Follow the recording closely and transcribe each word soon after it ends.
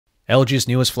LG's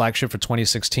newest flagship for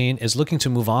 2016 is looking to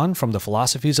move on from the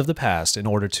philosophies of the past in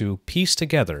order to piece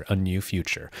together a new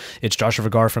future. It's Joshua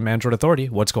Vergara from Android Authority.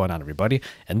 What's going on, everybody?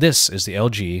 And this is the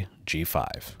LG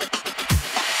G5.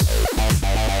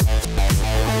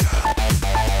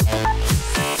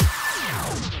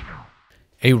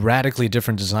 A radically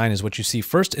different design is what you see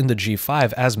first in the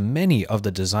G5, as many of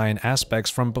the design aspects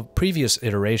from previous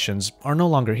iterations are no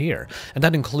longer here, and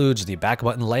that includes the back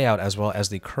button layout as well as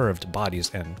the curved bodies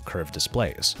and curved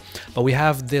displays. But we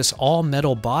have this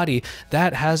all-metal body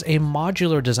that has a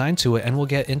modular design to it, and we'll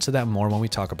get into that more when we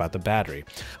talk about the battery.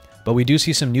 But we do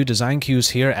see some new design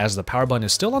cues here, as the power button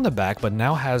is still on the back but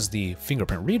now has the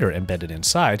fingerprint reader embedded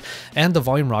inside, and the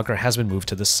volume rocker has been moved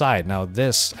to the side. Now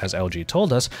this, as LG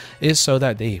told us, is so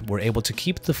that they were able to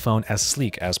keep the phone as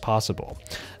sleek as possible.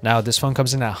 Now this phone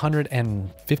comes in at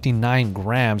 159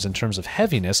 grams in terms of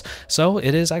heaviness, so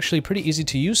it is actually pretty easy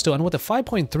to use still, and with a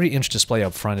 5.3-inch display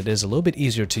up front, it is a little bit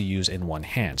easier to use in one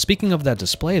hand. Speaking of that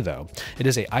display though, it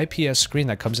is a IPS screen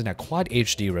that comes in at Quad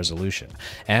HD resolution,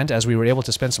 and as we were able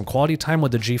to spend some quality time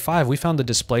with the G5, we found the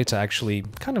display to actually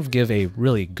kind of give a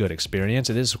really good experience.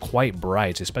 It is quite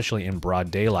bright, especially in broad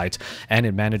daylight, and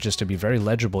it manages to be very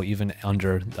legible even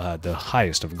under the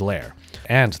highest of glare.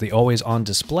 And the always-on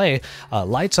display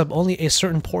lights up only a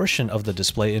certain portion of the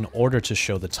display in order to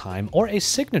show the time, or a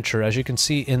signature, as you can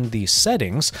see in the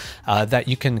settings, that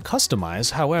you can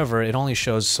customize. However, it only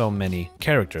shows so many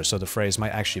characters, so the phrase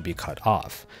might actually be cut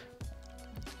off.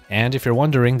 And if you're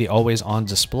wondering, the always-on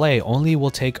display only will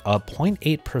take up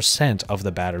 0.8% of the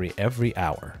battery every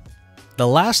hour. The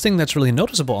last thing that's really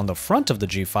noticeable on the front of the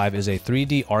G5 is a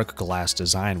 3D arc glass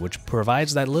design, which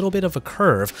provides that little bit of a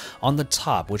curve on the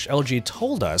top, which LG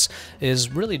told us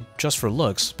is really just for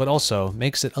looks, but also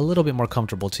makes it a little bit more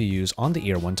comfortable to use on the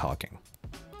ear when talking.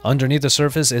 Underneath the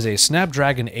surface is a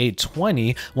Snapdragon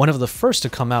 820, one of the first to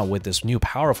come out with this new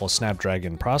powerful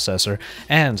Snapdragon processor,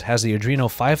 and has the Adreno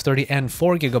 530 and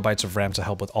 4GB of RAM to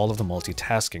help with all of the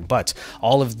multitasking. But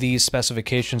all of these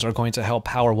specifications are going to help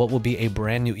power what will be a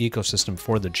brand new ecosystem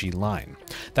for the G line.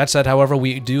 That said, however,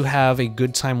 we do have a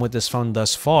good time with this phone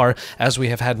thus far, as we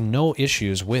have had no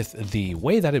issues with the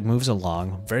way that it moves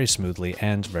along very smoothly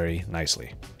and very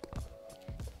nicely.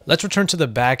 Let's return to the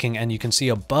backing, and you can see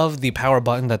above the power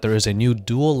button that there is a new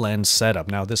dual lens setup.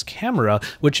 Now this camera,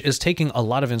 which is taking a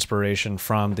lot of inspiration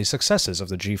from the successes of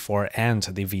the G4 and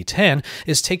the V10,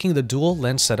 is taking the dual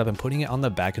lens setup and putting it on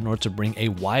the back in order to bring a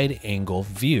wide angle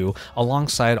view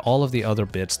alongside all of the other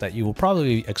bits that you will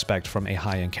probably expect from a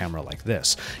high-end camera like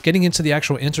this. Getting into the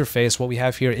actual interface, what we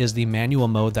have here is the manual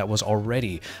mode that was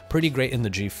already pretty great in the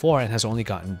G4 and has only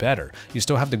gotten better. You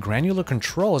still have the granular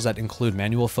controls that include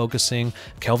manual focusing,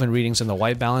 Kelvin readings, and the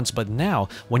white balance, but now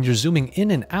when you're zooming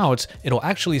in and out, it'll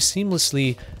actually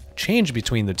seamlessly change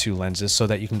between the two lenses so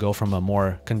that you can go from a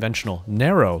more conventional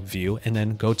narrow view and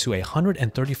then go to a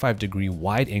 135-degree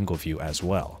wide angle view as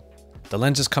well. The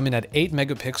lenses come in at 8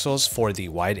 megapixels for the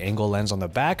wide angle lens on the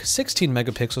back, 16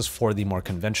 megapixels for the more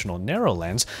conventional narrow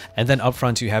lens, and then up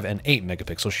front you have an 8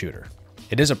 megapixel shooter.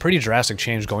 It is a pretty drastic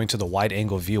change going to the wide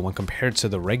angle view when compared to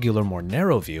the regular, more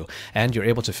narrow view, and you're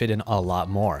able to fit in a lot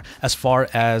more. As far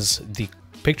as the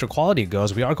picture quality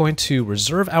goes, we are going to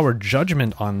reserve our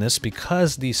judgment on this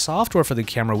because the software for the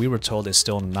camera, we were told, is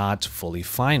still not fully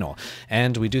final,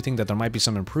 and we do think that there might be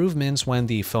some improvements when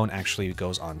the phone actually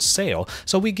goes on sale.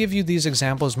 So we give you these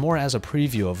examples more as a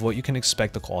preview of what you can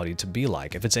expect the quality to be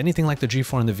like. If it's anything like the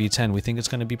G4 and the V10, we think it's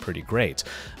going to be pretty great.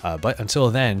 But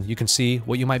until then, you can see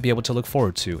what you might be able to look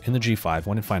forward to in the G5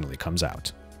 when it finally comes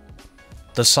out.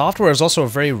 The software is also a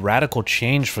very radical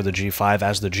change for the G5,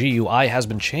 as the GUI has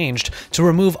been changed to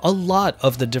remove a lot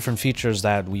of the different features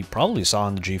that we probably saw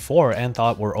on the G4 and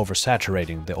thought were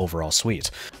oversaturating the overall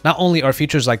suite. Not only are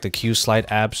features like the Q Slide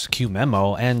apps, Q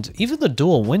Memo, and even the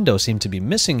dual window seem to be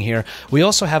missing here, we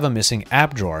also have a missing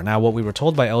app drawer. Now, what we were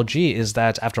told by LG is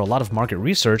that after a lot of market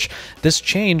research, this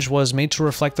change was made to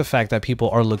reflect the fact that people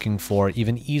are looking for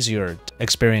even easier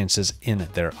experiences in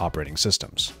their operating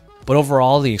systems. But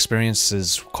overall, the experience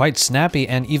is quite snappy,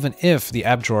 and even if the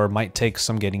app drawer might take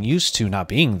some getting used to not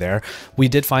being there, we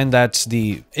did find that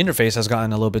the interface has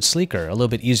gotten a little bit sleeker, a little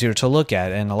bit easier to look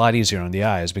at, and a lot easier on the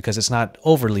eyes because it's not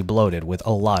overly bloated with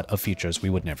a lot of features we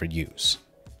would never use.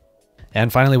 And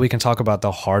finally, we can talk about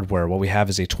the hardware. What we have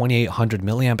is a 2800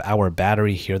 milliamp hour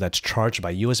battery here that's charged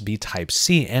by USB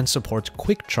Type-C and supports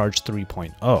Quick Charge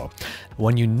 3.0.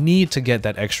 when you need to get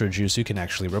that extra juice, you can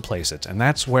actually replace it. And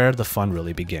that's where the fun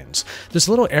really begins. This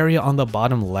little area on the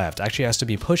bottom left actually has to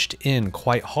be pushed in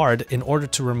quite hard in order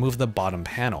to remove the bottom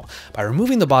panel. By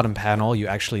removing the bottom panel, you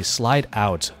actually slide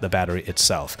out the battery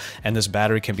itself. And this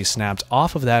battery can be snapped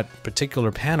off of that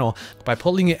particular panel by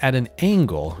pulling it at an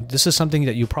angle. This is something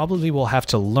that you probably will have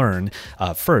to learn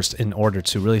first in order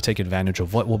to really take advantage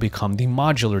of what will become the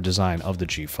modular design of the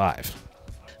G5.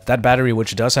 That battery,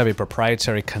 which does have a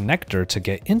proprietary connector to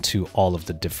get into all of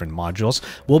the different modules,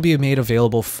 will be made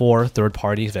available for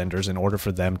third-party vendors in order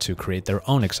for them to create their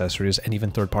own accessories and even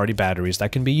third-party batteries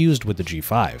that can be used with the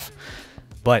G5.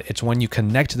 But it's when you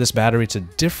connect this battery to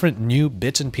different new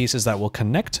bits and pieces that will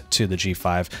connect to the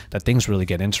G5 that things really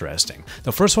get interesting.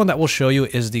 The first one that we'll show you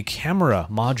is the camera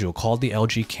module called the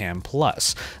LG Cam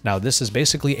Plus. Now, this is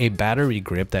basically a battery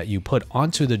grip that you put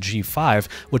onto the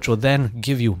G5, which will then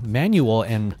give you manual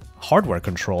and hardware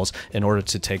controls in order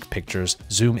to take pictures,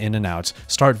 zoom in and out,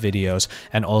 start videos,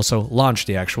 and also launch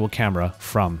the actual camera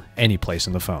from any place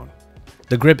in the phone.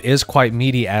 The grip is quite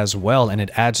meaty as well, and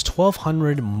it adds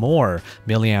 1200 more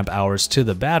milliamp hours to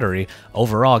the battery,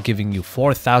 overall giving you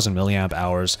 4000 milliamp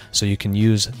hours, so you can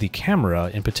use the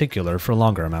camera in particular for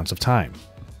longer amounts of time.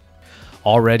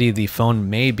 Already, the phone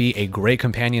may be a great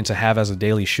companion to have as a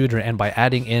daily shooter, and by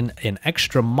adding in an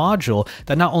extra module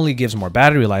that not only gives more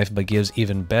battery life, but gives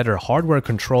even better hardware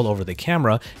control over the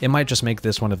camera, it might just make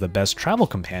this one of the best travel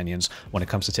companions when it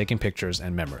comes to taking pictures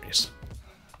and memories.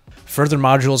 Further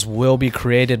modules will be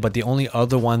created, but the only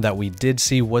other one that we did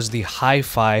see was the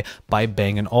Hi-Fi by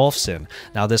Bang & Olufsen.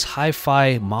 Now, this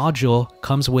Hi-Fi module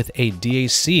comes with a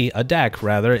DAC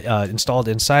rather, installed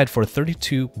inside for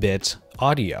 32-bit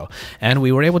audio, and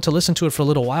we were able to listen to it for a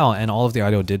little while, and all of the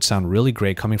audio did sound really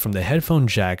great coming from the headphone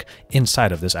jack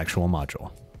inside of this actual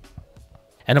module.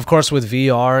 And of course, with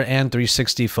VR and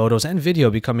 360 photos and video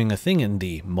becoming a thing in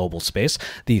the mobile space,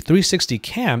 the 360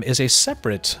 cam is a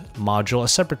separate module, a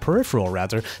separate peripheral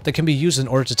rather, that can be used in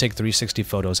order to take 360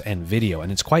 photos and video,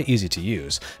 and it's quite easy to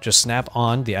use. Just snap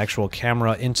on the actual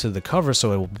camera into the cover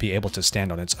so it will be able to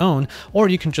stand on its own, or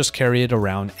you can just carry it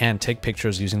around and take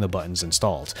pictures using the buttons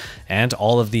installed. And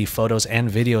all of the photos and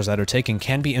videos that are taken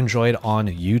can be enjoyed on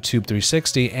YouTube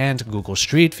 360 and Google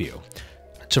Street View.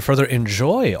 To further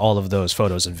enjoy all of those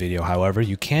photos and video, however,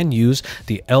 you can use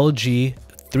the LG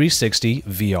 360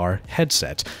 VR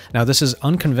headset. Now, this is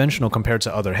unconventional compared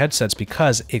to other headsets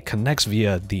because it connects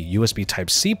via the USB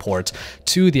Type-C port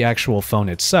to the actual phone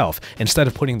itself, instead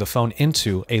of putting the phone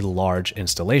into a large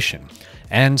installation.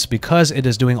 And because it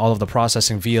is doing all of the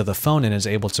processing via the phone and is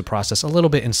able to process a little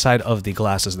bit inside of the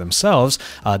glasses themselves,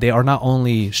 they are not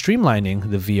only streamlining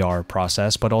the VR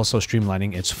process, but also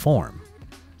streamlining its form.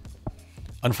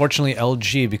 Unfortunately,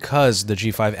 LG, because the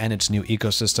G5 and its new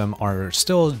ecosystem are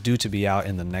still due to be out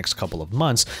in the next couple of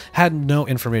months, had no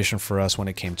information for us when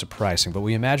it came to pricing, but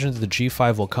we imagine that the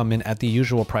G5 will come in at the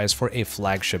usual price for a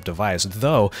flagship device,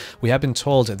 though we have been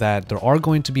told that there are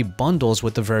going to be bundles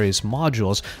with the various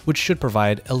modules, which should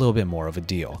provide a little bit more of a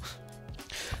deal.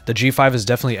 The G5 is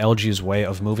definitely LG's way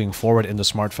of moving forward in the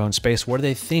smartphone space where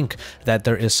they think that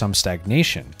there is some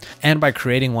stagnation. And by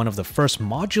creating one of the first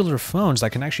modular phones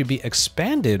that can actually be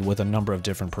expanded with a number of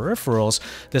different peripherals,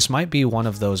 this might be one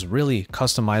of those really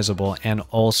customizable and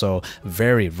also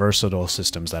very versatile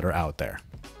systems that are out there.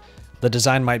 The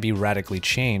design might be radically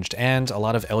changed, and a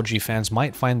lot of LG fans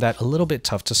might find that a little bit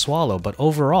tough to swallow, but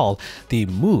overall, the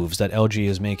moves that LG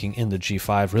is making in the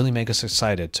G5 really make us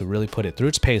excited to really put it through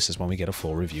its paces when we get a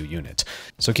full review unit.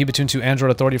 So keep it tuned to Android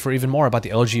Authority for even more about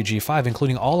the LG G5,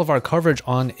 including all of our coverage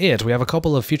on it. We have a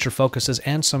couple of feature focuses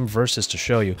and some verses to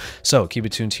show you, so keep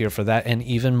it tuned here for that and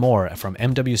even more from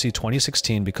MWC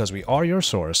 2016, because we are your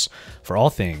source for all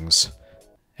things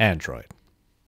Android.